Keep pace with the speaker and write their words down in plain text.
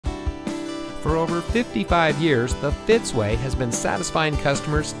For over 55 years, the Fitzway has been satisfying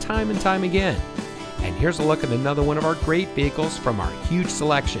customers time and time again. And here's a look at another one of our great vehicles from our huge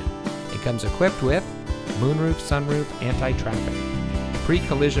selection. It comes equipped with moonroof, sunroof, anti-traffic,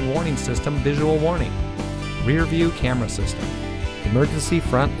 pre-collision warning system visual warning, rear view camera system, emergency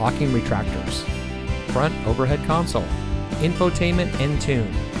front locking retractors, front overhead console, infotainment and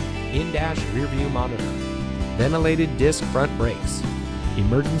tune, in-dash rear view monitor, ventilated disc front brakes,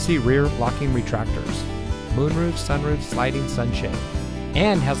 emergency rear locking retractors, moonroof, sunroof, sliding sunshade,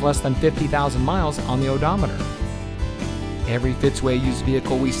 and has less than 50,000 miles on the odometer. Every Fitzway used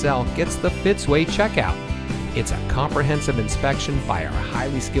vehicle we sell gets the Fitzway checkout. It's a comprehensive inspection by our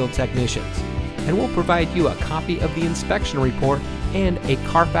highly skilled technicians, and we'll provide you a copy of the inspection report and a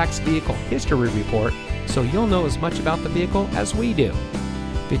Carfax vehicle history report so you'll know as much about the vehicle as we do.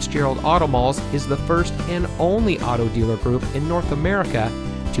 Fitzgerald Auto Malls is the first and only auto dealer group in North America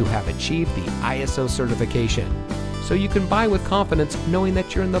to have achieved the ISO certification, so you can buy with confidence knowing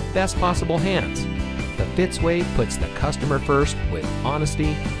that you're in the best possible hands. The Fitzway puts the customer first with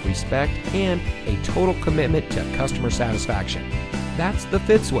honesty, respect, and a total commitment to customer satisfaction. That's the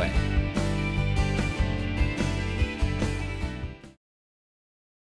Fitzway.